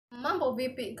Mambo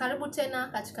vipi? Karibu tena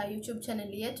katika YouTube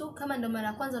channel yetu. Kama ndo mara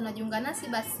ya kwanza unajiunga nasi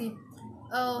basi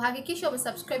hakikisha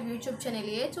umesubscribe YouTube channel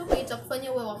yetu. Hii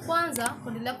itakufanya uwe wa kwanza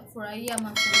kuendelea kufurahia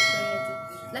mafundisho yetu.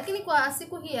 Lakini kwa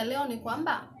siku hii ya leo ni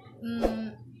kwamba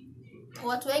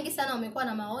watu wengi sana wamekuwa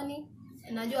na maoni.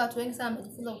 Najua watu wengi sana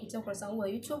wamejifunza kupitia ukurasa huu wa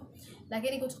YouTube.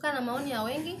 Lakini kutokana na maoni ya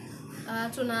wengi,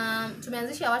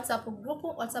 tumeanzisha WhatsApp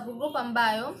group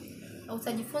ambayo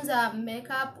utajifunza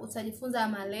makeup, utajifunza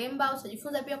malemba,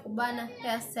 utajifunza pia kubana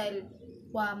hairstyle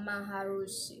kwa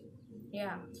maharusi.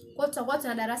 Kwa tutakuwa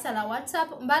tuna darasa la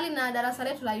WhatsApp, mbali na darasa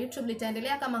letu la YouTube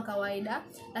litaendelea kama kawaida,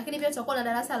 lakini pia tutakuwa na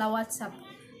darasa la WhatsApp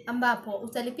ambapo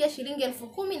utalipia shilingi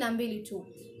 12,000 tu.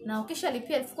 Na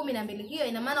ukishalipia 12,000 hiyo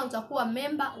ina maana utakuwa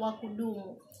member wa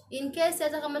kudumu. In case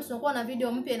hata kama tunakuwa na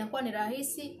video mpya inakuwa ni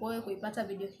rahisi wewe kuipata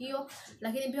video hiyo,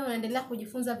 lakini pia unaendelea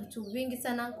kujifunza vitu vingi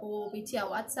sana kupitia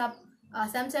WhatsApp.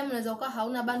 Sometimes unaweza ukawa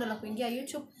hauna bando la kuingia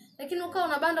YouTube, lakini ukawa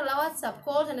una bando la WhatsApp,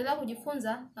 kwa hiyo utaendelea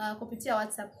kujifunza kupitia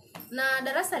WhatsApp. Na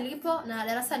darasa lipo na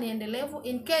darasa ni endelevu.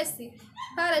 In case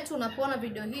pale tu unapoona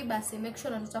video hii basi make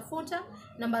sure unatutafuta.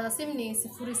 Namba za simu ni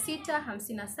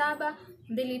 0657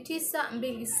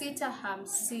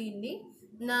 292650.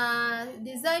 Na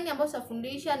design ambazo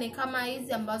tutafundisha ni kama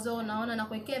hizi ambazo unaona na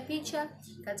kuwekea picha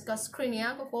katika screen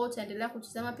yako. Kwa hiyo utaendelea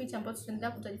kutazama picha ambazo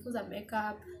tutaendelea kujifunza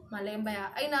makeup, malemba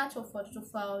ya aina tofauti.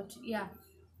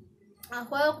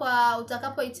 Kwa hiyo kwa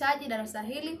utakapohitaji darasa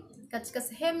hili, katika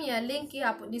sehemu ya linki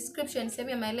hapo description, sehemu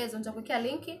ya maelezo nitakuwekea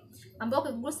linki ambayo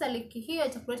ukigusa linki hiyo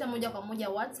itakuleta moja kwa moja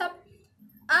WhatsApp,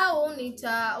 au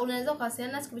unaweza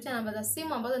kuwasiliana nasi kupitia namba za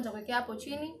simu ambazo nitakuwekea hapo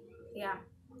chini.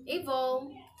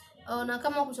 Hivyo na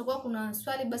kama kutakuwa kuna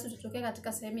swali basi tutokea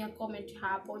katika sehemu ya comment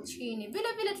hapo chini.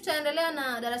 Vile vile tutaendelea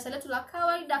na darasa letu la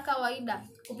kawaida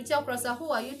kupitia ukurasa huu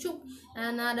wa YouTube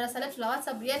na darasa letu la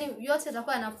WhatsApp, yani yote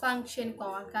yatakuwa yana function kwa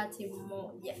wakati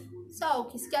mmoja. So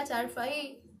ukisikia taarifa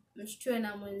hii mshtue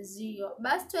na mwenzio.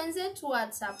 Basi tuanze tu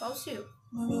WhatsApp au sio?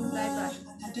 Bye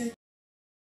bye.